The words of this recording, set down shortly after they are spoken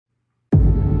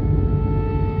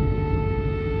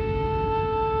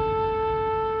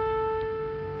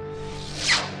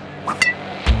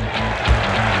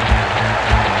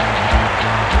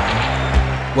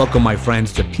Welcome, my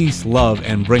friends, to Peace, Love,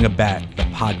 and Bring a Bat, the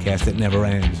podcast that never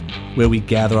ends, where we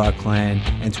gather our clan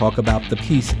and talk about the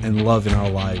peace and love in our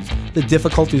lives, the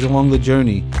difficulties along the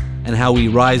journey, and how we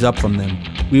rise up from them.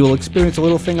 We will experience a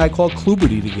little thing I call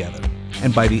Kluberty together,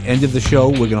 and by the end of the show,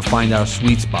 we're going to find our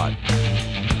sweet spot.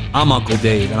 I'm Uncle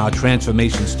Dave, and our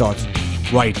transformation starts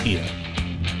right here.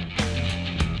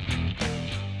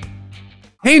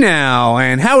 Hey now,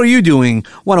 and how are you doing?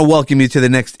 Want to welcome you to the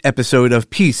next episode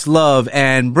of Peace, Love,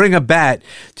 and Bring a Bat.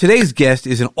 Today's guest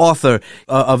is an author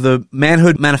of the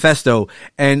Manhood Manifesto,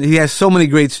 and he has so many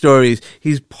great stories.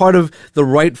 He's part of the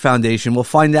Wright Foundation. We'll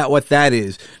find out what that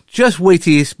is. Just wait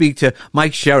till you speak to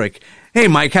Mike Sherrick. Hey,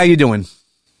 Mike, how you doing?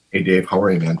 Hey, Dave, how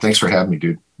are you, man? Thanks for having me,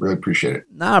 dude. Really appreciate it.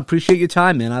 I appreciate your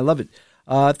time, man. I love it.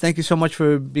 Thank you so much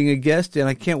for being a guest, and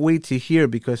I can't wait to hear,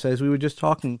 because as we were just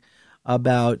talking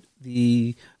about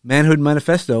the Manhood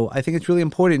Manifesto, I think it's really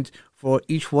important for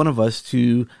each one of us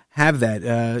to have that.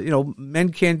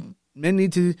 Men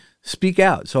need to speak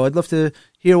out. So I'd love to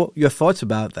hear your thoughts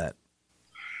about that.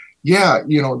 Yeah,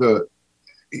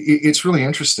 it's really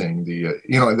interesting.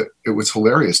 It was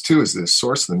hilarious too. Is the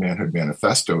source of the Manhood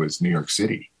Manifesto is New York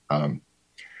City.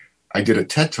 I did a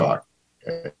TED Talk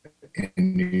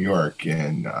in New York,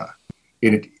 and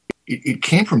it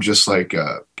came from just like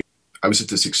I was at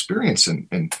this experience,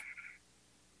 and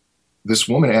this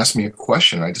woman asked me a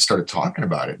question, and I just started talking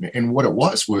about it. And what it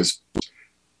was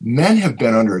men have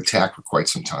been under attack for quite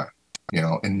some time,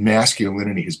 and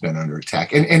masculinity has been under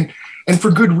attack, and for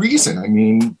good reason. I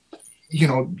mean,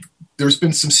 there's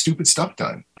been some stupid stuff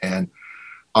done, and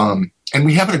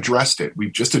we haven't addressed it.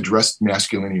 We've just addressed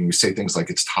masculinity, and we say things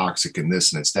like it's toxic and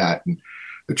this and it's that. And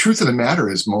the truth of the matter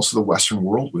is, most of the Western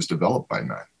world was developed by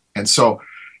men, and so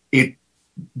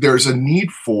there's a need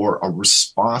for a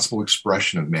responsible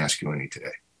expression of masculinity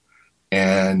today.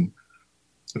 And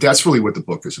that's really what the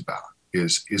book is about,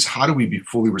 is how do we be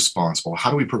fully responsible?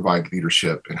 How do we provide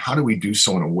leadership? And how do we do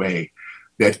so in a way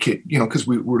that because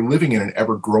we're living in an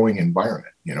ever growing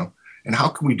environment, and how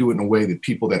can we do it in a way that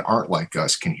people that aren't like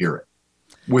us can hear it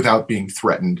without being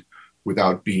threatened,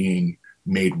 without being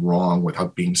made wrong,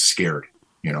 without being scared,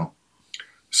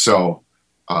 So,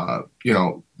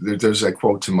 there's that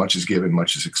quote, "Too much is given,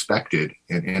 much is expected,"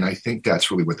 and I think that's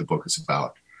really what the book is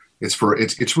about.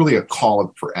 It's really a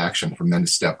call for action for men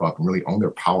to step up and really own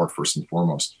their power first and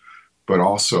foremost, but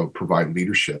also provide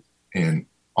leadership in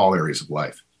all areas of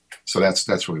life. So that's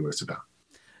really what it's about.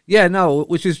 Yeah, no,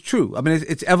 which is true. I mean,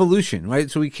 it's evolution,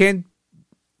 right? So we can't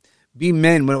be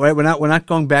men, right? We're not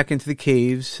going back into the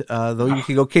caves, though you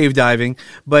can go cave diving,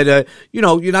 but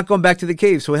you're not going back to the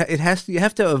cave. So you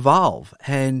have to evolve,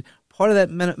 and part of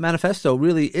that manifesto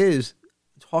really is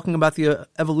talking about the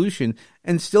evolution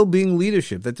and still being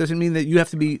leadership. That doesn't mean that you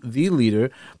have to be the leader,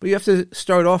 but you have to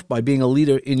start off by being a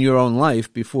leader in your own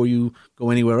life before you go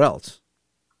anywhere else.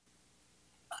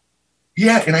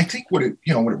 Yeah, and I think what it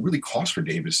really calls for,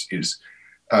 Dave, is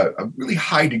a really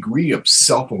high degree of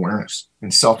self-awareness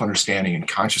and self-understanding and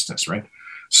consciousness, right?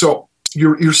 So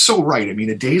you're so right. I mean,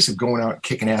 the days of going out,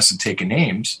 kicking ass and taking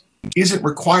names isn't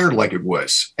required like it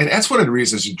was. And that's one of the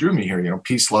reasons it drew me here,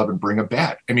 peace, love, and bring a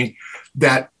bat. I mean,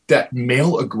 that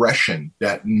male aggression,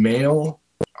 that male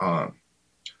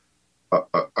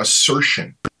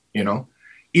assertion,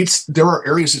 there are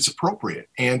areas it's appropriate.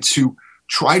 And to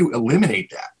try to eliminate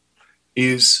that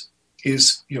is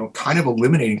kind of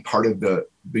eliminating part of the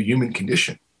human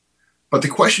condition. But the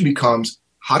question becomes,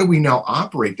 how do we now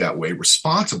operate that way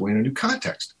responsibly in a new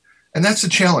context? And that's the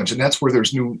challenge. And that's where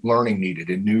there's new learning needed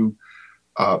and new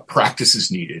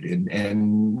practices needed.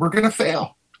 And we're going to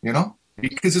fail,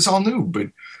 because it's all new.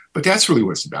 But that's really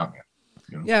what it's about, man.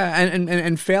 Yeah,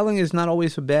 and failing is not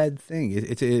always a bad thing.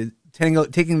 It's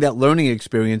taking that learning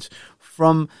experience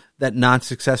from that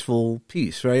non-successful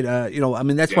piece, right?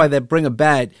 That's why that Bring a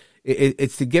Bat,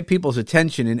 it's to get people's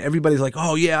attention, and everybody's like,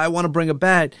 oh, yeah, I want to bring a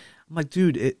bat. I'm like,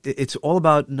 dude, it's all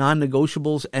about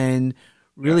non-negotiables and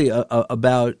really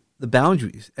about the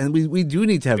boundaries. And we do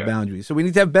need to have boundaries. So we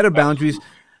need to have better boundaries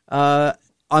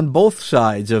on both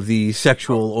sides of the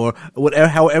sexual or whatever,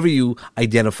 however you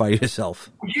identify yourself.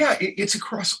 Yeah, it's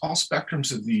across all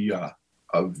spectrums of the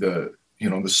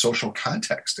social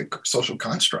context, the social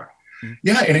construct. Mm-hmm.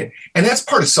 Yeah, and that's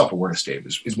part of self-awareness, Dave,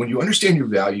 is when you understand your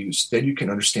values, then you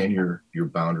can understand your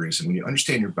boundaries. And when you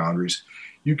understand your boundaries,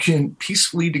 you can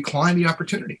peacefully decline the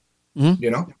opportunity.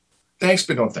 Mm-hmm. Thanks,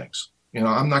 but no thanks.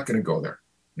 I'm not going to go there.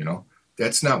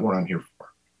 That's not what I'm here for.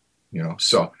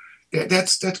 So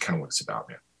that's kind of what it's about,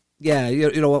 man. Yeah,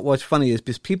 what's funny is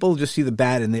because people just see the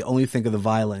bad and they only think of the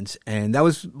violence, and that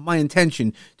was my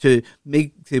intention to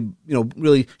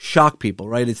really shock people,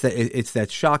 right? It's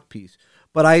that shock piece.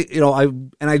 But I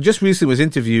just recently was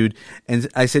interviewed, and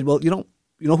I said, well, you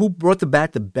know who brought the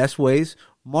bat the best ways?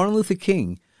 Martin Luther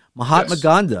King, Mahatma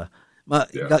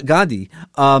Gandhi.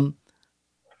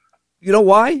 You know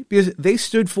why? Because they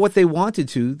stood for what they wanted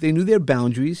to. They knew their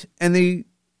boundaries, and they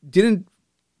didn't,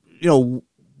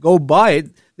 go by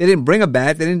it. They didn't bring a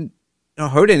bat. They didn't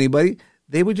hurt anybody.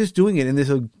 They were just doing it, and there's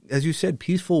as you said,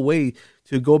 peaceful way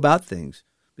to go about things.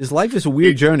 Because life is a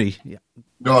weird journey. Yeah.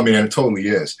 No, I mean, it totally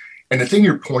is. And the thing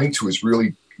you're pointing to is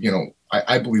really,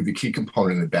 I believe the key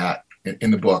component in the bat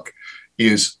in the book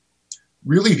is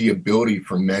really the ability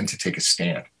for men to take a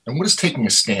stand. And what does taking a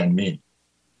stand mean?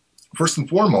 First and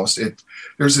foremost,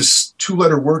 there's this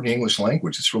 2-letter word in English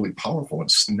language that's really powerful.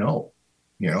 It's no,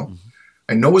 Mm-hmm.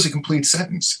 And no is a complete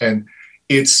sentence. And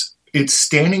it's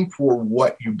standing for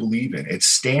what you believe in. It's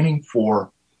standing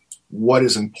for what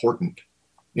is important,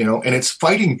 and it's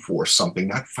fighting for something,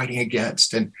 not fighting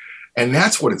against. And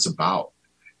that's what it's about.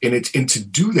 And to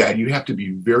do that, you have to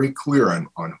be very clear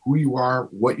on who you are,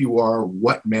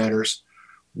 what matters,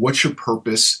 what's your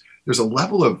purpose. There's a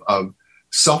level of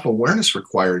self-awareness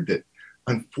required that,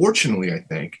 unfortunately, I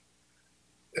think,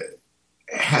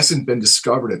 hasn't been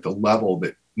discovered at the level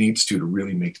that needs to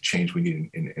really make the change we need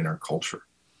in our culture,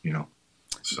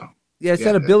 So it's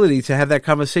that ability to have that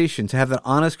conversation, to have that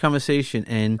honest conversation,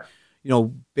 and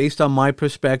based on my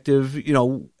perspective,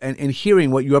 and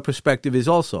hearing what your perspective is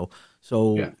also.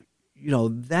 So,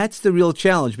 that's the real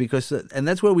challenge, and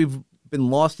that's where we've been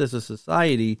lost as a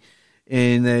society.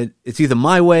 In that it's either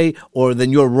my way or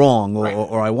then you're wrong,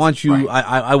 or I want you,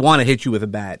 I want to hit you with a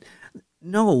bat.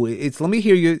 No, it's let me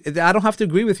hear you. I don't have to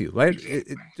agree with you, right?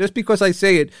 Just because I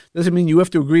say it doesn't mean you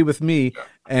have to agree with me,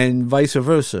 and vice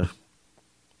versa.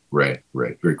 Right.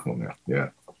 Very cool, man.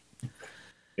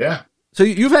 Yeah. So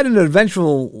you've had an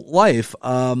eventful life,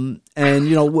 and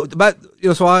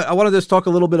so I want to just talk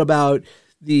a little bit about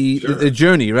the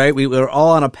journey, right? We're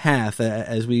all on a path,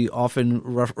 as we often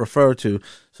refer to.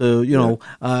 So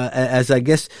as I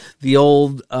guess the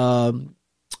old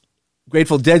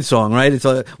Grateful Dead song, right? It's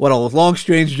a long,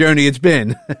 strange journey it's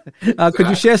been. Could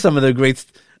you share some of the great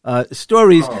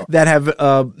stories that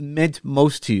have meant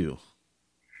most to you?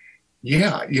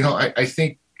 Yeah, I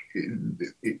think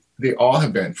they all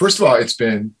have been. First of all, it's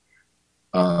been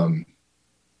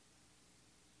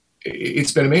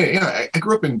amazing. I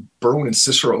grew up in Berwyn and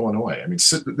Cicero, Illinois. I mean,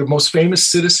 the most famous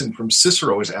citizen from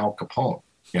Cicero is Al Capone.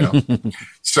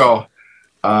 So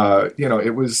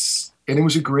it was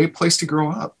a great place to grow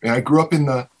up. And I grew up in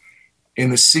the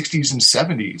 60s and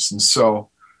 70s, and so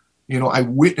I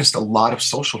witnessed a lot of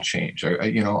social change.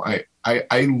 I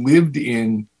lived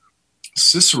in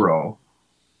Cicero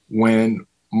when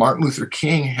Martin Luther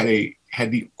King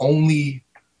had the only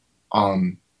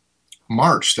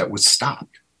march that was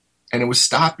stopped. And it was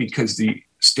stopped because the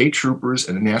state troopers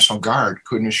and the National Guard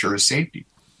couldn't assure his safety.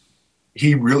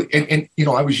 He really, and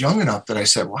I was young enough that I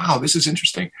said, wow, this is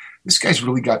interesting. This guy's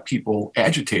really got people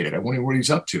agitated. I wonder what he's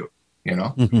up to,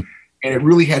 Mm-hmm. And it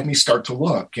really had me start to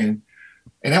look. And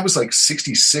that was like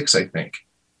 66, I think.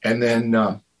 And then,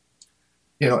 I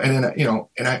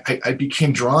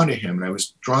became drawn to him, and I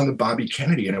was drawn to Bobby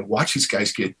Kennedy, and I watched these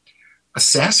guys get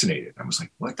assassinated. I was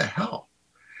like, what the hell?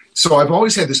 So I've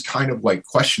always had this kind of like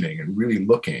questioning and really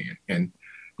looking, and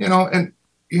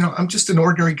I'm just an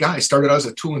ordinary guy. I started out as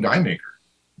a tool and die maker,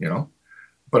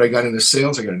 but I got into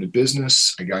sales, I got into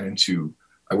business, I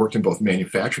worked in both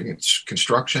manufacturing and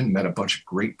construction, met a bunch of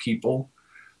great people,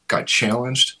 got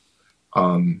challenged.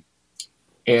 And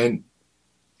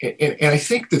I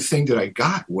think the thing that I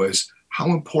got was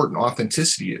how important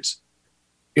authenticity is.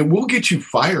 It will get you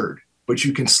fired, but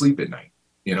you can sleep at night,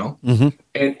 Mm-hmm.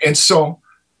 And so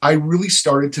I really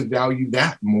started to value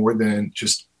that more than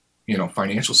just,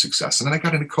 financial success. And then I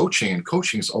got into coaching, and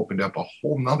coaching has opened up a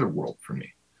whole nother world for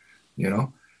me,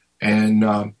 and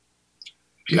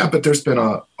but there's been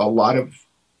a lot of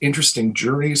interesting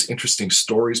journeys, interesting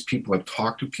stories, people I've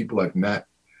talked to, people I've met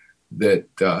that,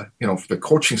 the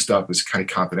coaching stuff is kind of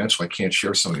confidential. I can't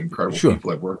share some of the incredible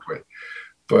people I've worked with,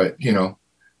 but,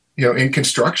 in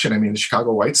construction, I mean, the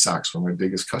Chicago White Sox were my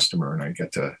biggest customer, and I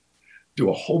get to do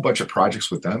a whole bunch of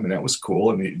projects with them, and that was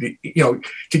cool. And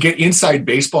to get inside of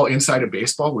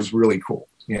baseball was really cool,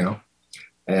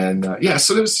 And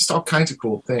so there was just all kinds of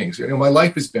cool things. My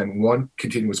life has been one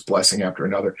continuous blessing after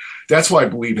another. That's why I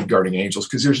believe in guardian angels,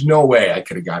 because there's no way I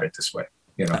could have got it this way,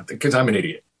 because I'm an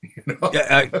idiot.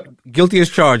 Guilty as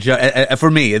charged,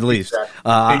 for me at least.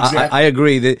 Exactly. I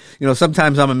agree that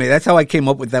sometimes I'm amazed. That's how I came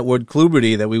up with that word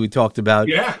 "kluberty" that we talked about.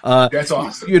 Yeah, that's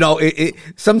awesome.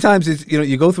 Sometimes it's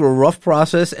you go through a rough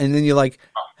process, and then you're like,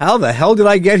 how the hell did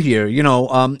I get here?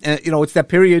 And it's that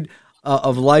period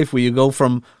of life where you go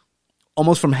from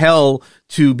almost from hell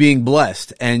to being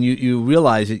blessed, and you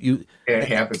realize it. It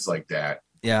happens like that.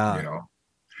 Yeah. You know,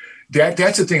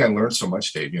 that's the thing I learned so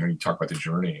much, Dave. You know, you talk about the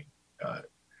journey,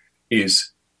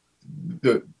 is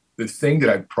the thing that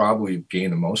I probably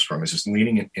gained the most from is just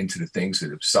leaning into the things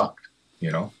that have sucked,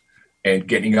 you know, and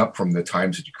getting up from the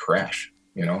times that you crash,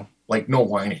 you know, like no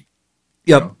whining.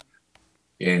 Yep.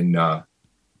 You know?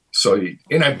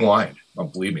 And I'm blind. Oh,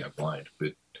 believe me, I'm blind.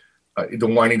 But the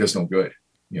whining does no good.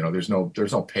 You know, there's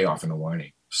no payoff in the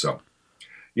whining. So,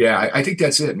 yeah, I think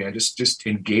that's it, man. Just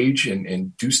engage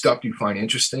and do stuff you find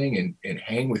interesting and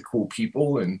hang with cool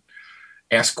people and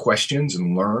ask questions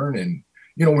and learn. And,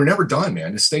 you know, we're never done,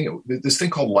 man. This thing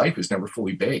called life is never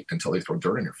fully baked until they throw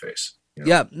dirt in your face. You know?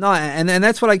 Yeah, no, and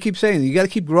that's what I keep saying. You got to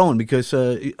keep growing, because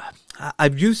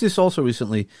I've used this also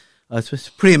recently. It's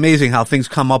pretty amazing how things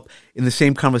come up in the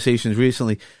same conversations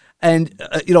recently. And,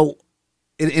 you know,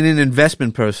 in an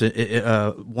investment person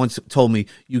once told me,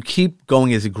 you keep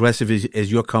going as aggressive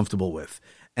as you're comfortable with.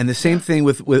 And the same thing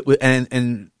with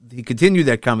and he continued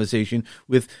that conversation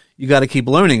with, you got to keep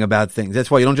learning about things.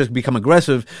 That's why you don't just become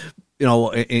aggressive, you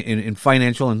know, in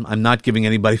financial, and I'm not giving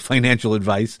anybody financial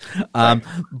advice.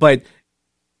 But,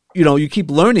 you know, you keep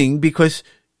learning, because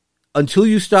until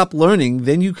you stop learning,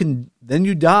 then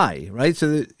you die, right? So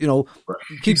that, you know,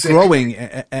 keep growing,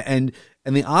 and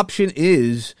the option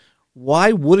is,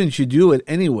 why wouldn't you do it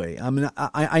anyway? I mean,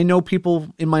 I know people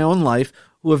in my own life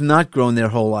who have not grown their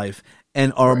whole life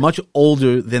and are much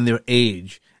older than their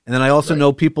age. And then I also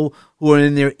know people who are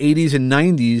in their 80s and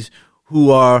 90s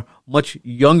who are much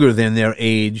younger than their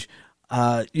age.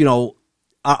 You know,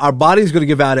 our body's going to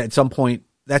give out at some point.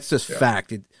 That's just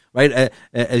fact. Right,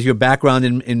 as your background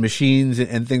in machines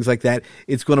and things like that,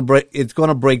 it's going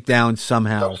to break down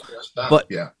somehow. But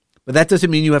that doesn't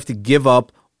mean you have to give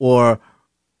up or,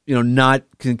 you know, not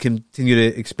continue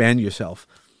to expand yourself.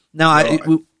 Now,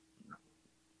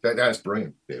 that's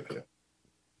brilliant, Dave.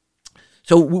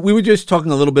 So we were just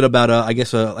talking a little bit about, I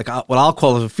guess, like what I'll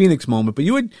call a Phoenix moment, but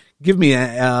you would give me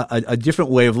a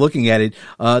different way of looking at it.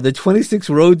 The 26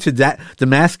 Road to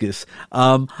Damascus.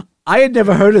 I had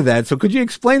never heard of that, so could you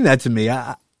explain that to me?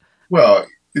 Well,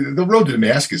 the road to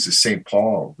Damascus is St.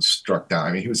 Paul was struck down.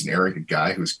 I mean, he was an arrogant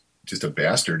guy who was just a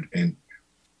bastard, and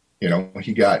you know,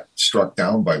 he got struck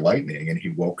down by lightning, and he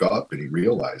woke up and he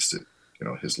realized that, you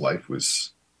know, his life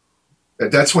was.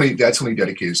 That's when he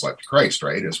dedicated his life to Christ,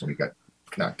 right? Is when he got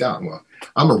knocked down. Well,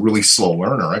 I'm a really slow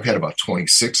learner. I've had about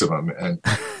 26 of them, and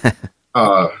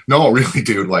no, really,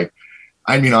 dude, like.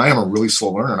 I mean, I am a really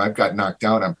slow learner, and I've got knocked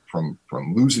down. I'm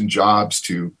from losing jobs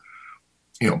to,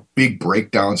 you know, big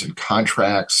breakdowns in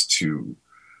contracts to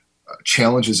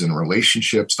challenges in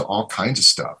relationships to all kinds of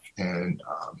stuff. And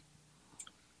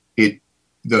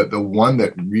the one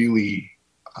that really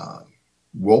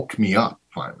woke me up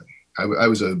finally. I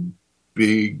was a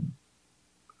big,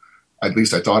 at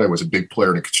least I thought I was a big player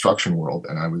in the construction world,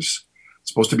 and I was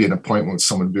supposed to be at an appointment with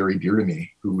someone very dear to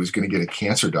me who was going to get a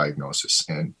cancer diagnosis,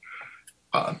 and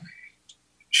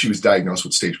she was diagnosed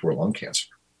with stage 4 lung cancer,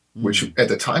 which at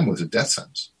the time was a death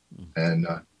sentence. And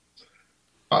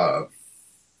all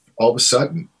of a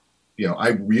sudden, you know, I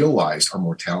realized our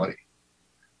mortality.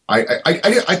 I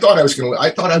thought I was going to. I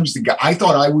thought I was the guy. I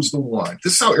thought I was the one.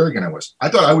 This is how arrogant I was. I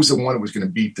thought I was the one who was going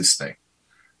to beat this thing.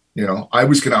 You know, I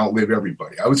was going to outlive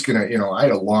everybody. I was going to, you know, I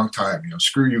had a long time. You know,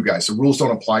 screw you guys. The rules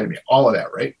don't apply to me. All of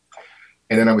that, right?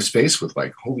 And then I was faced with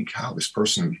like, holy cow, this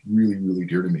person who's really, really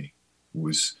dear to me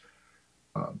was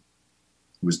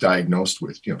diagnosed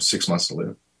with, you know, 6 months to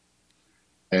live.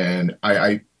 And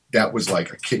I that was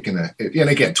like a kick in the, and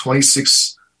again,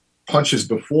 25 punches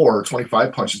before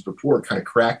kind of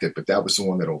cracked it, but that was the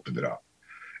one that opened it up.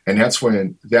 And that's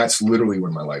literally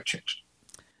when my life changed.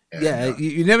 And,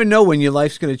 you never know when your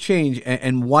life's going to change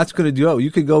and what's going to go.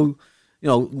 You could go, you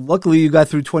know, luckily you got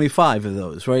through 25 of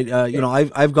those, right? You know,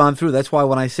 I've gone through. That's why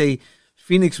when I say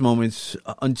Phoenix moments,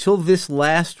 until this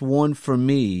last one for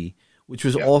me, which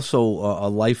was also a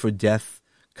life or death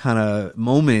kind of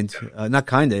moment,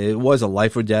 it was a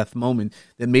life or death moment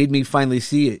that made me finally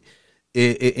see it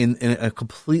in a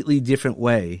completely different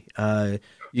way.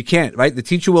 You can't, right? The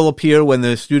teacher will appear when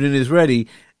the student is ready,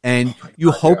 and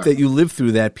you hope that you live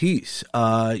through that piece.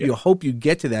 You hope you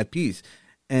get to that piece.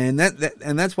 And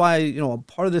that's why, you know, a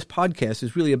part of this podcast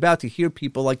is really about to hear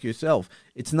people like yourself.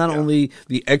 It's not only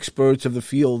the experts of the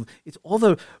field, it's all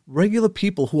the regular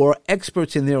people who are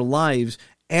experts in their lives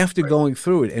after going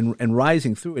through it and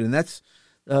rising through it. And that's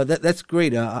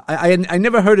great. I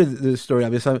never heard of this story.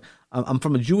 Obviously, I'm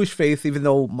from a Jewish faith, even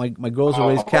though my girls are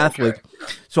raised Catholic.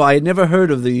 Okay. So I had never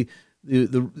heard of the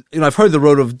I've heard the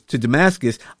road to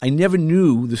Damascus. I never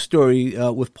knew the story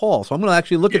with Paul, so I'm going to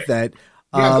actually look at that.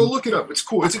 Yeah, go look it up. It's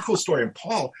cool. It's a cool story. And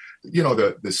Paul,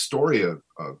 the story of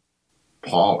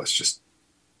Paul is just,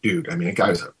 dude. I mean, the guy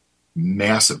was a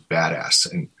massive badass,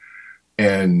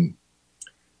 and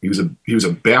he was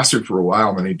a bastard for a while,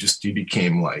 and then he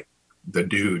became like the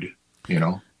dude.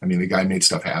 I mean, the guy made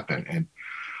stuff happen, and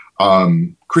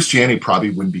Christianity probably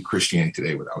wouldn't be Christianity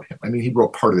today without him. I mean, he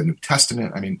wrote part of the New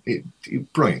Testament. I mean,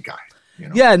 brilliant guy.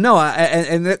 Yeah, no,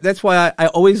 that's why I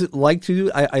always like to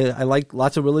do. I like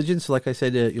lots of religions. So like I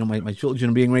said, my children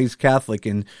are being raised Catholic,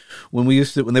 and when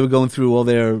they were going through all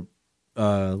their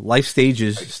life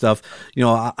stages stuff,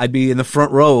 I'd be in the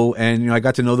front row, and I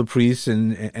got to know the priests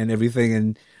and everything,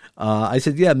 and I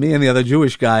said, yeah, me and the other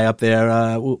Jewish guy up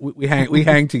there, we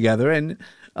hang together, and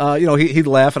he'd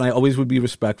laugh, and I always would be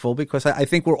respectful because I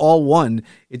think we're all one.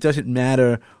 It doesn't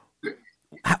matter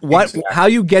how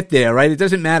you get there, right? It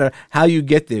doesn't matter how you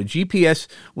get there. GPS,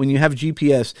 when you have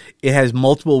GPS, it has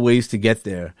multiple ways to get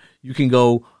there. You can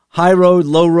go high road,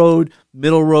 low road,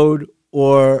 middle road,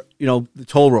 or the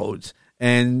toll roads.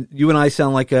 And you and I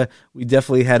sound like we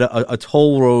definitely had a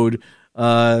toll road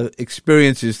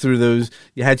experiences through those.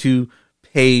 You had to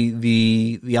pay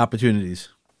the opportunities.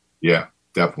 Yeah,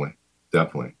 definitely.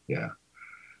 Yeah,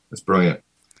 that's brilliant.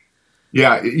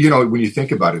 Yeah, when you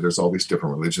think about it, there's all these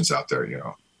different religions out there.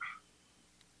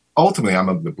 Ultimately, I'm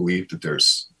of the belief that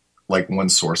there's like one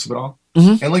source of it all,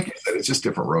 and like you said, it's just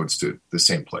different roads to the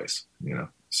same place.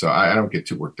 So I don't get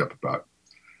too worked up about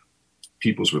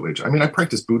people's religion. I mean, I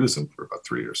practiced Buddhism for about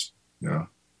 3 years.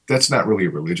 That's not really a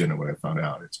religion, and what I found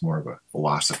out, it's more of a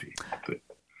philosophy. But,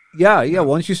 yeah.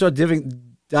 Once you start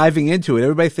diving into it,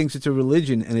 everybody thinks it's a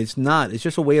religion, and it's not. It's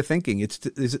just a way of thinking.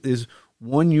 It's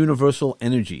one universal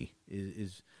energy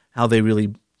is how they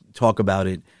really talk about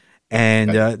it,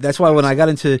 and that's why when I got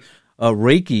into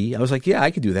Reiki, I was like, yeah,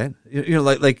 I could do that.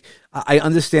 Like I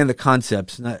understand the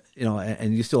concepts, not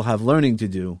and you still have learning to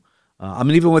do. I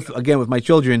mean, even with my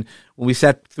children, when we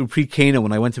sat through pre-Cana,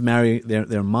 when I went to marry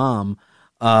their mom,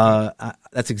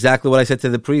 that's exactly what I said to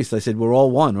the priest. I said, we're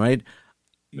all one, right?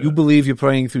 Yeah. You believe you're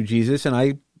praying through Jesus, and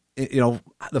I,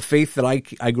 the faith that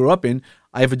I grew up in,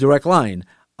 I have a direct line.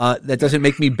 That doesn't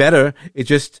make me better. It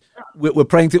just we're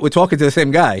praying we're talking to the same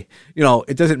guy.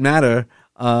 It doesn't matter,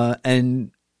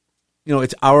 and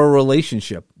it's our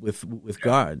relationship with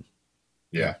God.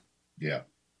 Yeah.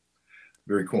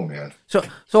 Very cool, man. So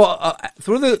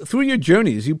through your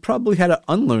journeys, you probably had to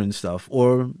unlearn stuff,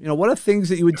 or what are things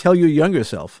that you would tell your younger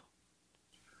self?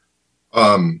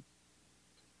 Don't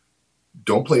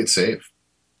play it safe.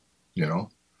 My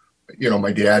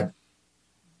dad.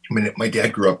 I mean, my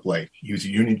dad grew up he was a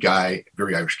Union guy,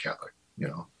 very Irish Catholic,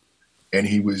 and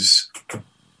he was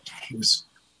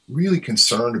really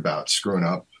concerned about screwing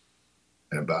up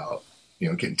and about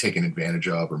getting taken advantage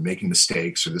of or making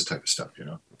mistakes or this type of stuff,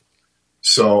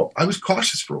 So I was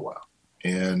cautious for a while,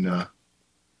 and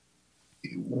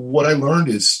what I learned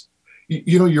is,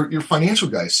 your financial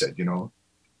guy said,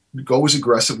 go as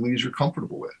aggressively as you're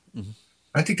comfortable with. Mm-hmm.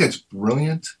 I think that's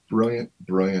brilliant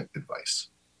advice.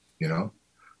 And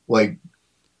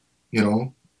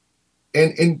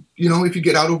if you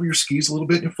get out over your skis a little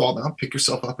bit and you fall down, pick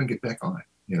yourself up and get back on it.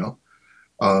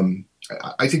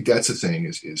 I think that's the thing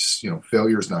is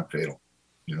failure is not fatal,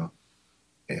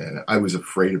 and I was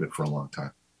afraid of it for a long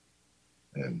time,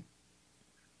 and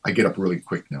I get up really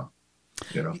quick now,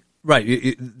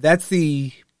 Right. That's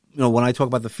when I talk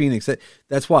about the Phoenix,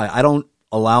 that's why I don't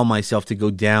allow myself to go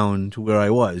down to where I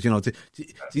was, to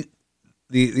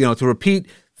repeat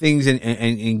things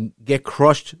and get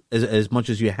crushed as much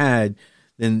as you had,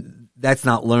 then that's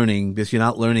not learning, because you're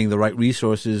not learning the right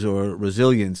resources or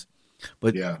resilience.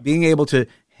 But being able to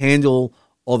handle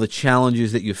all the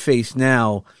challenges that you face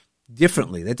now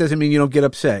differently, that doesn't mean you don't get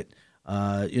upset.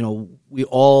 We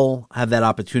all have that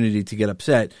opportunity to get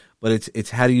upset, but it's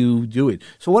how do you do it?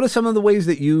 So what are some of the ways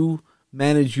that you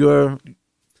manage to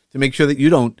make sure that you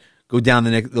don't go down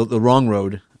the wrong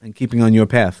road and keeping on your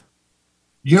path?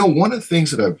 One of the things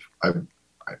that I've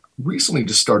recently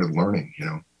just started learning,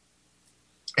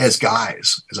 as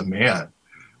a man,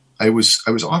 I was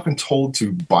often told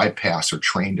to bypass or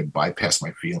trained to bypass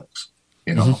my feelings,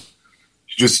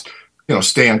 just,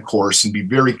 stay on course and be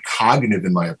very cognitive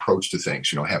in my approach to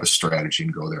things, have a strategy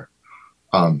and go there.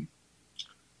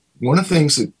 One of the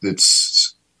things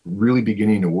that's really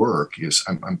beginning to work is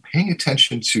I'm paying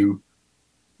attention to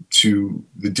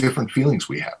the different feelings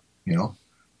we have,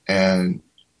 and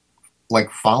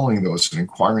following those and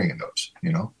inquiring in those,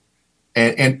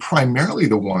 and primarily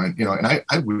the one, and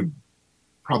I would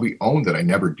probably own that I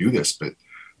never do this, but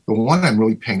the one I'm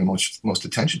really paying the most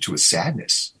attention to is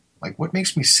sadness. Like, what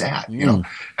makes me sad, Mm. you know?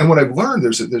 And what I've learned,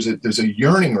 there's a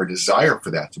yearning or desire for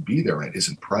that to be there, and it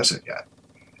isn't present yet.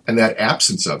 And that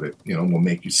absence of it, you know, will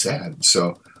make you sad.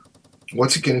 So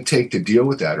what's it going to take to deal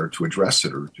with that, or to address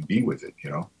it, or to be with it,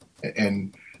 you know?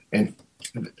 And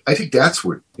I think that's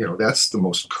what, you know, that's the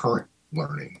most current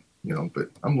learning, you know, but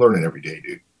I'm learning every day,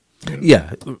 dude. You know?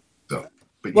 Yeah. So,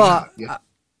 but Well, yeah.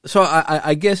 So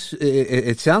I guess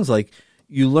it sounds like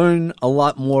you learn a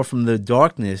lot more from the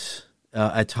darkness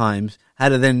at times, how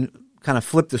to then kind of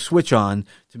flip the switch on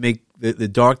to make the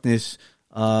darkness,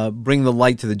 bring the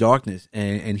light to the darkness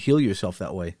and heal yourself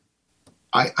that way.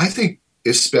 I think,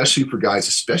 especially for guys,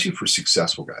 especially for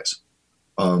successful guys,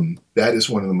 that is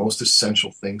one of the most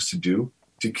essential things to do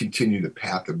to continue the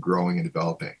path of growing and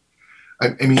developing.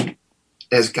 I mean,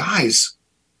 as guys,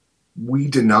 we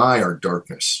deny our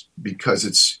darkness because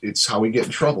it's how we get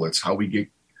in trouble. It's how we get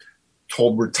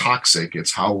told we're toxic.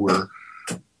 It's how we're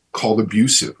called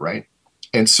abusive, right?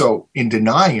 And so in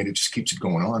denying it, it just keeps it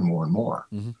going on more and more.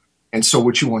 Mm-hmm. And so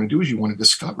what you want to do is you want to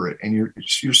discover it. And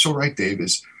you're so right, Dave,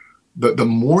 is the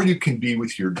more you can be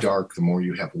with your dark, the more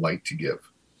you have light to give,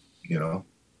 you know?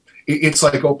 It's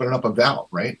like opening up a valve,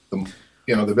 right?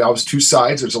 The valve's two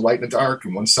sides. There's a light and a dark,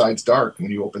 and one side's dark. And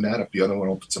when you open that up, the other one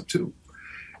opens up too.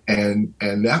 And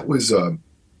that was a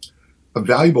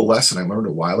valuable lesson I learned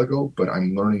a while ago, but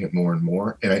I'm learning it more and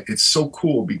more. And it's so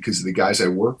cool because the guys I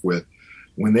work with,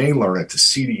 when they learn it, to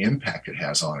see the impact it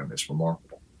has on them is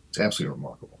remarkable. It's absolutely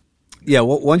remarkable. Yeah,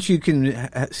 well, once you can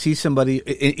see somebody,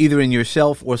 either in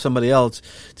yourself or somebody else,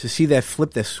 to see that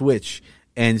flip the switch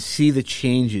and see the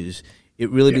changes, it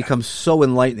really becomes so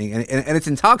enlightening. And it's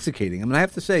intoxicating. I mean, I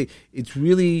have to say, it's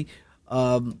really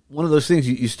one of those things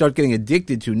you start getting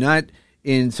addicted to, not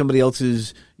in somebody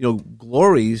else's,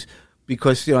 glories,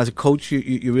 because, as a coach,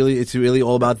 you really, it's really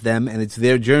all about them and it's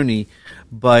their journey.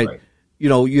 But, right.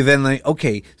 You're then like,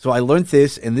 okay, so I learned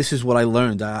this and this is what I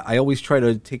learned. I always try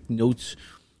to take notes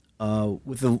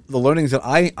with the learnings that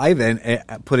I then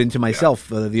put into myself.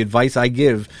 The advice I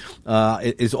give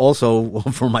is also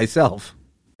for myself.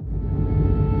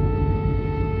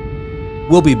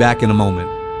 We'll be back in a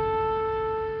moment.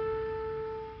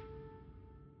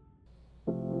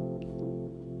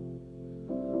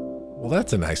 Well,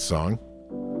 that's a nice song.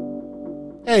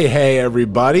 Hey,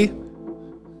 everybody.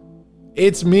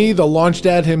 It's me, the Launch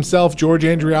Dad himself, George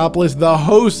Andriopoulos, the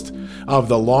host of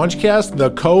the Launchcast,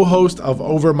 the co-host of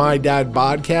Over My Dad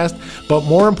podcast. But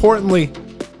more importantly,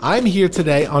 I'm here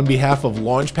today on behalf of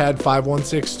Launchpad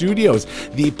 516 Studios,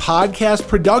 the podcast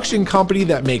production company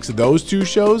that makes those two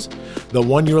shows, the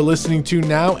one you're listening to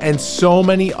now, and so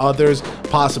many others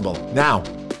possible. Now,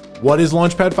 what is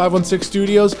Launchpad 516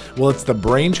 Studios? Well, it's the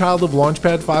brainchild of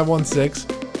Launchpad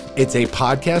 516. It's a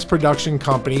podcast production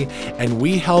company, and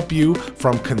we help you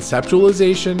from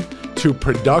conceptualization to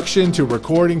production to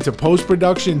recording to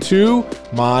post-production to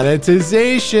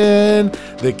monetization.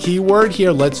 The key word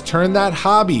here, let's turn that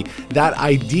hobby, that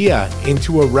idea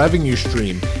into a revenue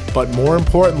stream. But more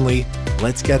importantly,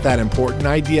 let's get that important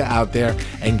idea out there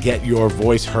and get your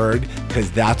voice heard,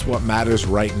 because that's what matters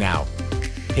right now.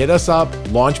 Hit us up,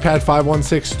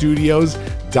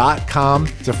 launchpad516studios.com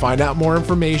to find out more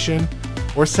information,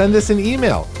 or send us an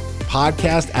email,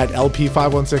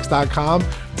 podcast@lp516.com.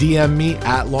 DM me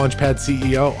at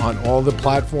LaunchpadCEO on all the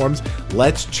platforms.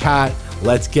 Let's chat.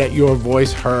 Let's get your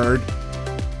voice heard.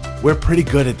 We're pretty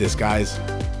good at this, guys.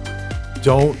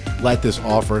 Don't let this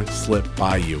offer slip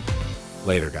by you.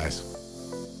 Later, guys.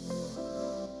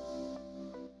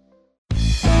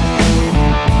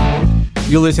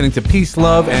 You're listening to Peace,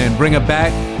 Love, and Bring It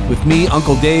Back with me,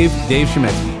 Uncle Dave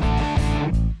Shemetsky.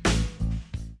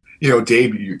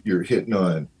 Dave, you're hitting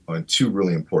on two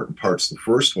really important parts. The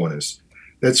first one is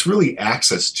that's really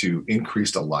access to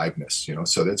increased aliveness,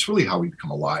 so that's really how we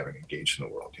become alive and engaged in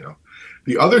the world,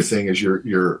 The other thing is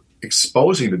you're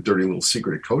exposing the dirty little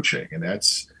secret of coaching, and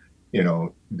that's,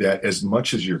 that as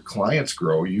much as your clients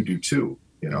grow, you do too,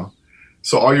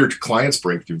 So all your clients'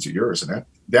 breakthroughs are yours, and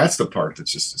that's the part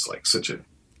that's just is like such a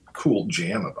cool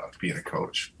jam about being a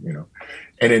coach, And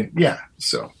then,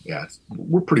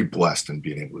 we're pretty blessed in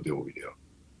being able to do what we do.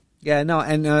 Yeah, no,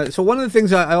 and so one of the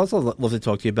things I also love to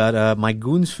talk to you about, my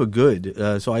Goons for Good,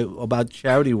 about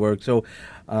charity work. So,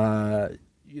 I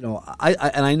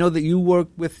know that you work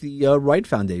with the Wright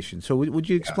Foundation. So would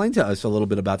you explain to us a little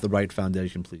bit about the Wright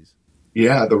Foundation, please?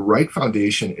 Yeah, the Wright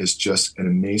Foundation is just an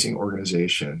amazing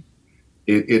organization.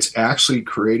 It's actually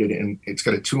created, and it's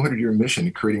got a 200-year mission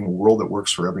to creating a world that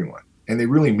works for everyone. And they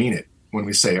really mean it when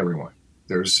we say everyone.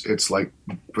 It's like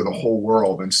for the whole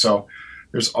world. And so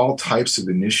there's all types of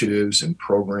initiatives and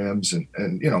programs, and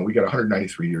we got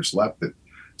 193 years left, that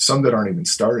some that aren't even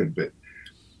started, but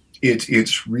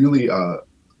it's really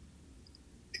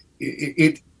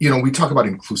we talk about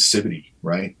inclusivity,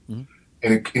 right? Mm-hmm.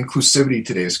 And inclusivity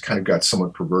today has kind of got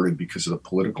somewhat perverted because of the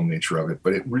political nature of it,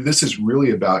 but this is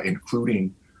really about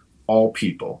including all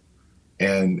people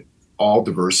and all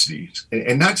diversities,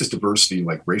 and not just diversity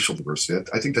like racial diversity.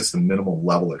 I think that's the minimal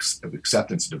level of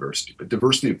acceptance of diversity, but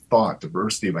diversity of thought,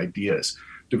 diversity of ideas,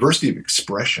 diversity of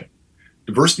expression,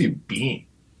 diversity of being,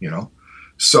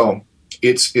 So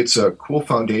it's a cool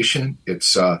foundation.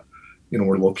 It's,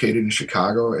 we're located in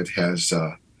Chicago. It has,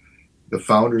 the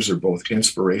founders are both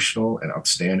inspirational and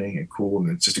outstanding and cool,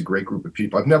 and it's just a great group of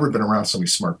people. I've never been around so many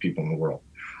smart people in the world.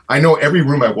 I know every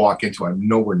room I walk into, I'm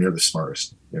nowhere near the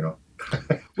smartest,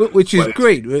 Which is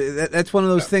great. That's one of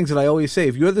those things that I always say.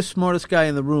 If you're the smartest guy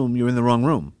in the room, you're in the wrong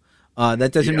room.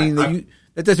 That doesn't mean that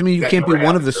That doesn't mean you can't be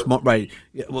one of the smart. Right?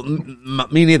 Yeah, well,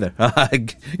 me neither.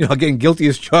 Getting guilty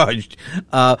as charged.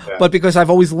 But because I've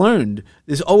always learned,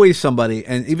 there's always somebody,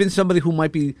 and even somebody who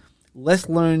might be less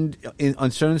learned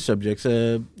on certain subjects.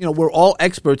 We're all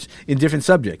experts in different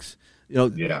subjects.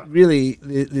 Really,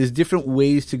 there's different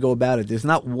ways to go about it. There's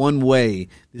not one way.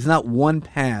 There's not one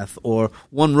path or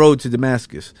one road to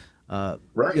Damascus.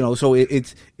 Right. So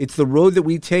it's the road that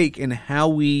we take and how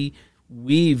we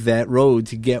weave that road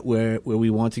to get where we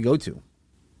want to go to.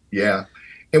 Yeah.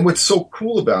 And what's so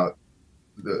cool about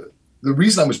the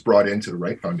reason I was brought into the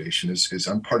Wright Foundation is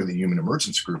I'm part of the Human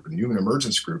Emergence Group, and the Human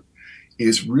Emergence Group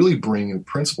is really bringing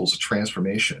principles of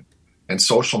transformation and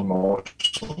social and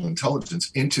emotional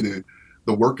intelligence into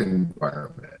the work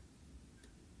environment.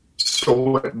 So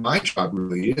what my job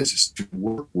really is to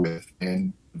work with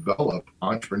and develop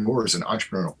entrepreneurs and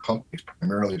entrepreneurial companies,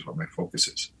 primarily is what my focus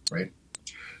is, right?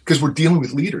 Because we're dealing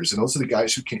with leaders, and those are the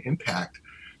guys who can impact,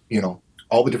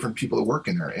 all the different people that work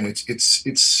in there. And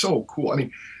it's so cool. I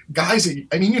mean, guys,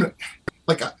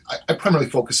 I primarily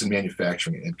focus in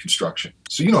manufacturing and construction.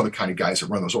 So the kind of guys that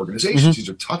run those organizations. Mm-hmm. These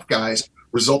are tough guys,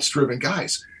 results-driven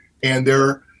guys, and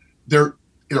they're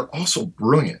also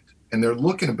brilliant, and they're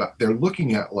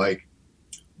looking at like,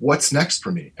 what's next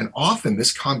for me? And often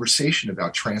this conversation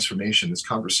about transformation, this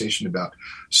conversation about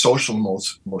social and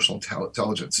emotional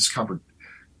intelligence, this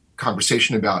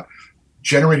conversation about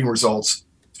generating results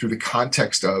through the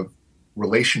context of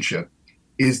relationship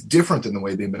is different than the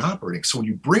way they've been operating. So when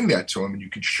you bring that to them and you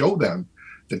can show them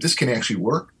that this can actually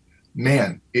work,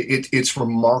 man, it's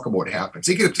remarkable what happens.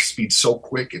 They get up to speed so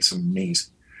quick, it's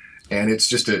amazing. And it's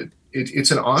just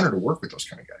it's an honor to work with those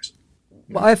kind of guys.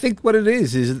 Well, I think what it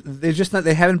is they're just not.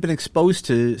 They haven't been exposed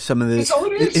to some of this. That's all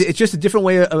it is. It's just a different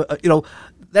way.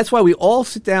 That's why we all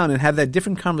sit down and have that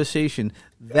different conversation.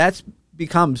 That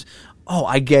becomes, oh,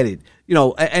 I get it.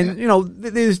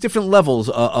 There's different levels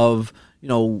of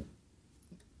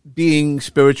being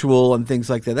spiritual and things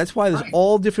like that. That's why there's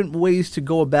all different ways to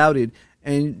go about it,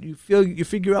 and you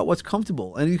figure out what's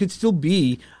comfortable, and you could still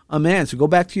be a man. So go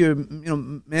back to your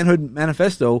manhood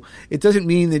manifesto. It doesn't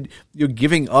mean that you're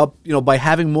giving up by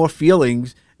having more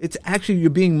feelings. It's actually you're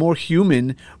being more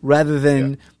human rather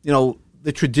than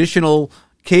the traditional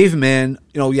caveman.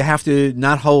 You have to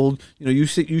not hold. You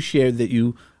shared that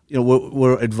you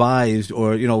were advised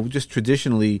or just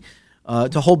traditionally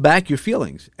to hold back your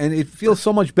feelings, and it feels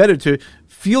so much better to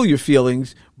feel your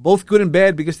feelings, both good and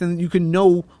bad, because then you can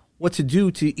know what to do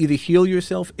to either heal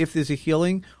yourself if there's a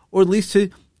healing, or at least to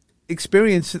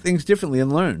experience things differently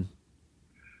and learn.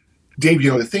 Dave,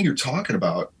 the thing you're talking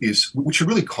about is what you're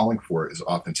really calling for is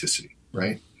authenticity,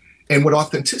 right? And what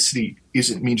authenticity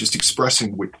isn't mean just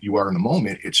expressing what you are in the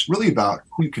moment. It's really about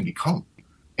who you can become,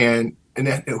 and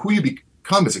that who you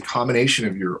become is a combination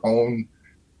of your own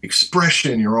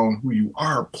expression, your own who you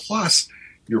are, plus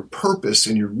your purpose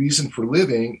and your reason for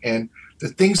living and the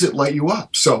things that light you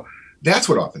up. So that's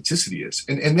what authenticity is.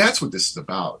 And that's what this is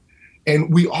about.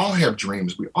 And we all have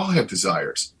dreams. We all have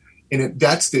desires. And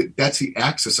that's the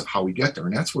axis of how we get there.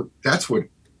 And that's what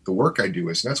the work I do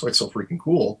is. And that's why it's so freaking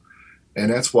cool.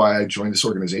 And that's why I joined this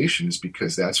organization, is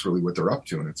because that's really what they're up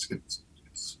to. And it's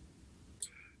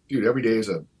dude, every day is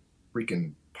a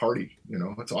freaking party,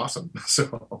 it's awesome.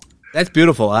 So that's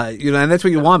beautiful. And that's what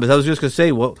you want. But I was just going to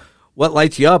say, what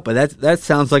lights you up? But that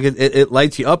sounds like it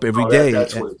lights you up every day.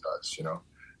 That's what it does,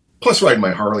 Plus riding my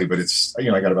Harley, but it's, I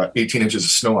got about 18 inches of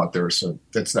snow out there, so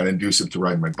that's not inducive to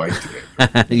riding my bike today.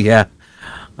 Yeah.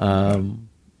 Well,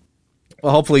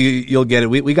 hopefully you'll get it.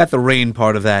 We got the rain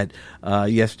part of that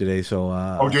yesterday. So.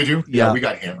 Oh, did you? Yeah, we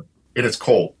got hammered. And it's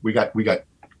cold. We got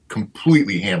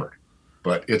completely hammered,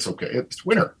 but it's okay. It's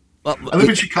winter. Well, I live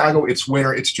in Chicago. It's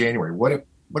winter. It's January. What am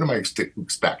I to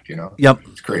expect? Yep.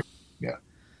 It's crazy. Yeah.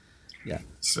 Yeah.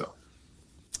 So,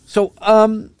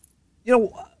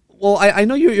 well, I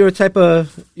know you're a type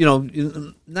of,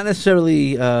 not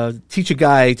necessarily teach a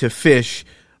guy to fish,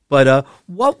 but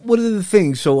what are the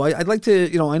things? So I'd like to,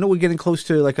 I know we're getting close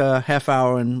to like a half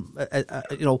hour, and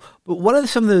but what are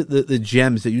some of the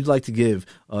gems that you'd like to give,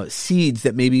 seeds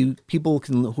that maybe people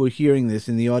who are hearing this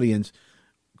in the audience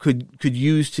could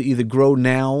use to either grow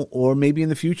now or maybe in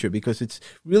the future, because it's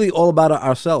really all about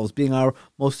ourselves, being our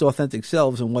most authentic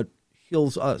selves and what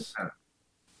heals us.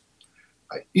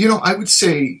 I would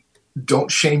say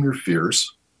don't shame your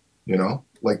fears,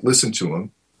 like listen to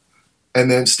them and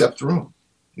then step through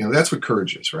them. That's what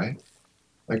courage is, right?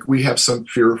 Like we have some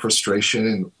fear or frustration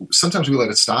and sometimes we let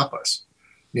it stop us.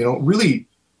 Really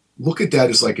look at that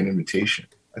as like an invitation.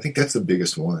 I think that's the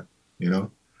biggest one,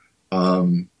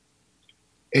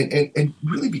 and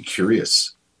really be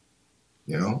curious.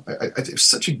 It's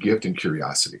such a gift in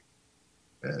curiosity,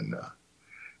 and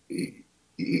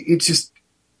it's just,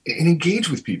 and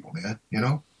engage with people, man.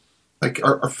 Like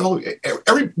our fellow,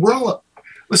 we're all,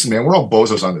 listen, man, we're all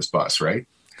bozos on this bus, right?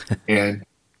 And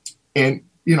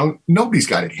nobody's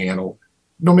got it handled.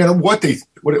 No matter what it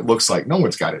looks like, no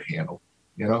one's got it handled.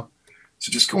 So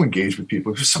just go engage with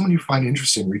people. If there's someone you find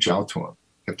interesting, reach out to them.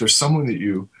 If there's someone that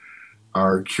you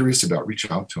are curious about,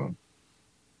 reach out to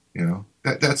them.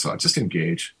 That's all. Just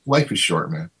engage. Life is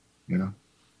short, man.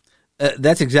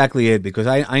 That's exactly it, because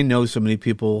I know so many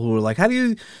people who are like, how do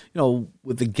you,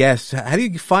 with the guests, how do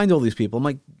you find all these people? I'm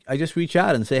like, I just reach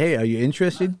out and say, hey, are you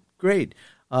interested? Great.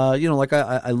 Like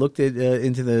I looked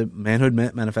into the Manhood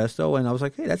Manifesto, and I was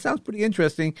like, hey, that sounds pretty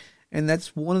interesting. And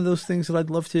that's one of those things that I'd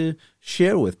love to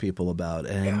share with people about.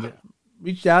 And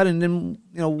reached out, and then,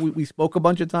 we spoke a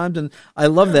bunch of times, and I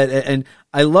love that. And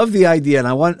I love the idea. And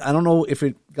I don't know if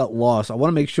it got lost. I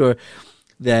want to make sure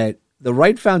that the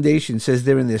Wright Foundation says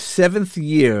they're in their 7th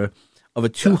year of a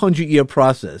 200-year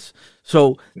process.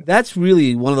 So that's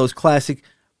really one of those classic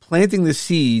planting the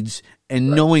seeds and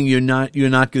knowing you're not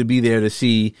going to be there to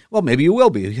see. Well, maybe you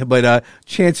will be, but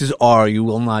chances are you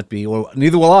will not be, or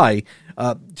neither will I.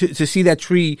 To see that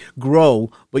tree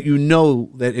grow, but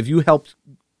that if you helped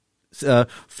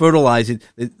fertilize it,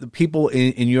 the people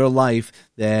in your life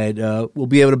that will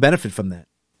be able to benefit from that.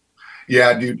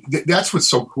 Yeah, dude, that's what's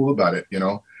so cool about it,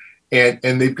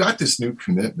 And they've got this new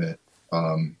commitment.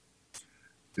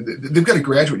 They've got a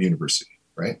graduate university,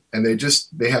 right? And they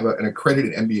have an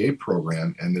accredited MBA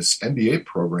program. And this MBA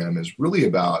program is really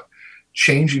about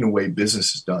changing the way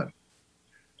business is done.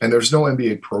 And there's no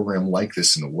MBA program like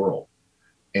this in the world.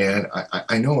 And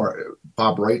I know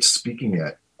Bob Wright's speaking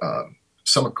at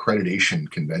some accreditation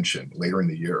convention later in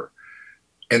the year.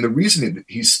 And the reason that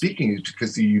he's speaking is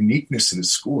because the uniqueness of the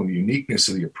school and the uniqueness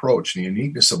of the approach and the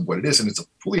uniqueness of what it is. And it's a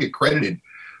fully accredited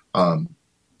MBA,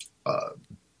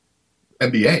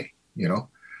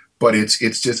 but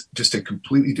it's just a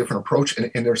completely different approach.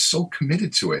 And they're so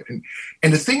committed to it.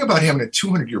 And the thing about having a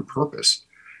 200-year purpose,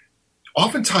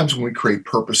 oftentimes when we create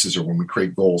purposes or when we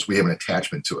create goals, we have an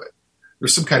attachment to it.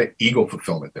 There's some kind of ego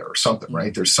fulfillment there or something,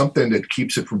 right? There's something that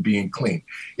keeps it from being clean.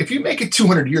 If you make it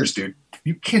 200 years, dude,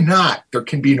 there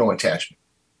can be no attachment,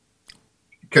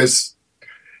 because,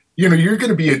 you're going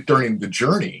to be during the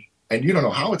journey and you don't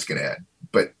know how it's going to end,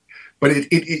 but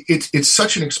it's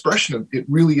such an expression of, it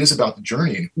really is about the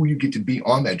journey and who you get to be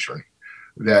on that journey.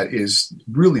 That is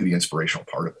really the inspirational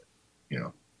part of it,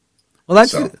 Well,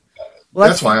 that's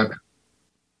why I'm.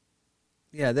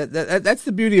 Yeah, that's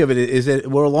the beauty of it, is that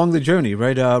we're along the journey,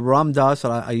 right? Ram Dass,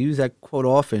 I use that quote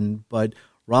often, but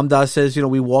Ram Dass says,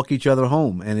 we walk each other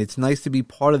home, and it's nice to be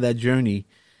part of that journey.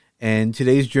 And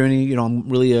today's journey, I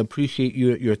really appreciate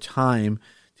your time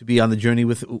to be on the journey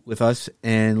with us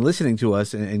and listening to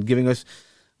us and giving us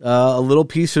a little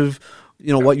piece of,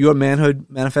 what your Manhood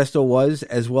Manifesto was,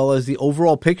 as well as the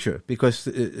overall picture, because,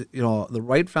 the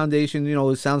Wright Foundation,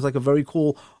 it sounds like a very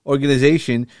cool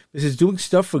organization. This is doing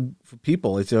stuff for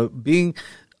people. It's being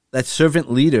that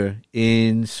servant leader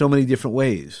in so many different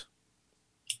ways.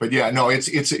 But yeah, no,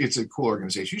 it's a cool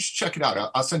organization. You should check it out.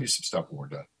 I'll send you some stuff when we're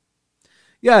done.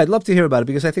 Yeah, I'd love to hear about it,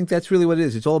 because I think that's really what it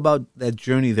is. It's all about that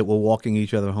journey that we're walking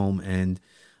each other home, and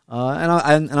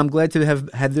I'm glad to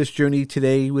have had this journey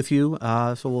today with you.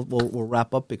 So we'll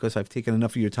wrap up, because I've taken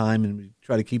enough of your time, and we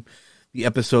try to keep the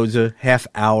episodes a half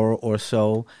hour or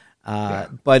so.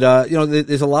 But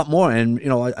there's a lot more, and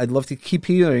I'd love to keep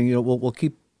hearing. We'll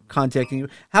keep contacting you.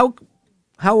 How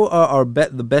are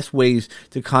the best ways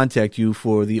to contact you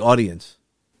for the audience?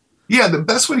 Yeah, the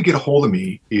best way to get a hold of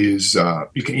me is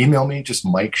you can email me, just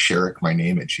Mike Sherrick, my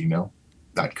name, at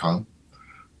gmail.com.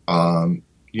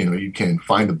 You can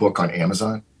find the book on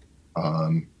Amazon.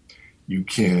 You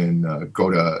can go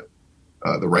to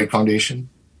the Wright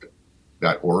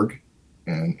Foundation.org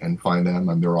and find them.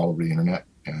 And they're all over the internet.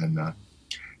 And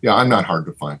I'm not hard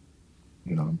to find.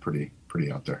 I'm pretty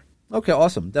out there. Okay,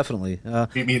 awesome. Definitely.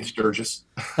 Meet me in Sturgis.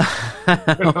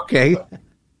 Okay.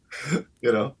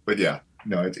 But yeah,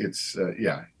 no, it's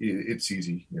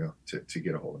easy, to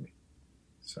get a hold of me.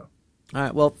 So. All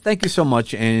right. Well, thank you so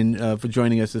much and for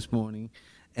joining us this morning.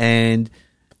 And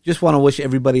just want to wish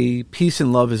everybody peace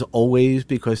and love as always,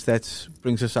 because that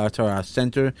brings us out to our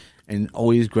center, and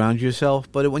always ground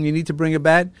yourself. But when you need to bring a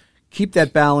bat, keep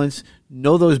that balance,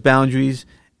 know those boundaries,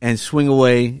 and swing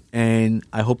away. And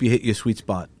I hope you hit your sweet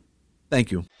spot.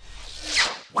 Thank you.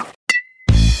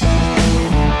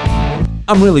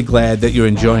 I'm really glad that you're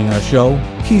enjoying our show.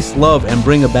 Peace, Love, and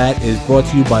Bring a Bat is brought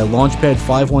to you by Launchpad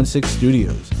 516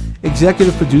 Studios.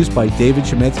 Executive produced by David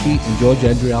Chemetsky and George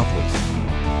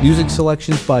Andriopoulos. Music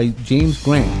selections by James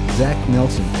Grant, Zach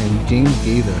Nelson, and James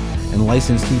Gaither, and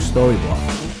licensed through Storyblock.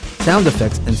 Sound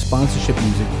effects and sponsorship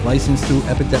music licensed through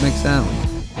Epidemic Sound.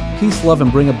 Peace, Love,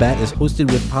 and Bring a Bat is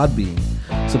hosted with Podbean.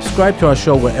 Subscribe to our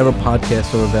show wherever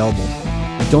podcasts are available.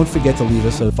 And don't forget to leave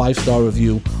us a 5-star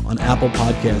review on Apple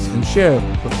Podcasts and share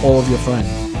with all of your friends.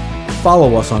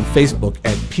 Follow us on Facebook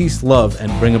at Peace, Love,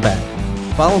 and Bring a Bat.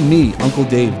 Follow me, Uncle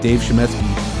Dave Chemetsky,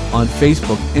 on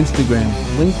Facebook, Instagram,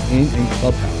 LinkedIn, and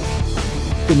Clubhouse.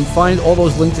 You can find all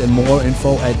those links and more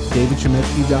info at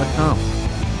davidchemetsky.com.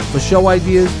 For show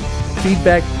ideas,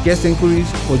 feedback, guest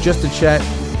inquiries, or just to chat,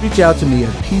 reach out to me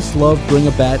at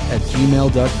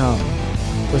peacelovebringabat@gmail.com.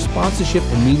 For sponsorship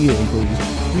and media inquiries,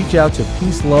 reach out to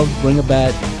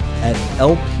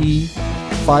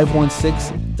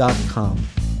peacelovebringabat@lp516.com.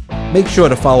 Make sure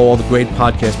to follow all the great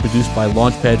podcasts produced by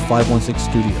Launchpad 516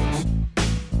 Studios.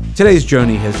 Today's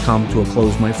journey has come to a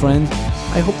close, my friends.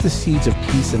 I hope the seeds of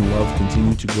peace and love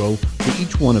continue to grow for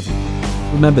each one of you.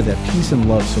 Remember that peace and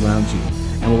love surrounds you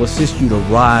and will assist you to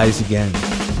rise again.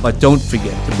 But don't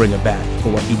forget to bring a bat for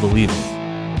what you believe in.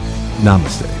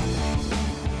 Namaste.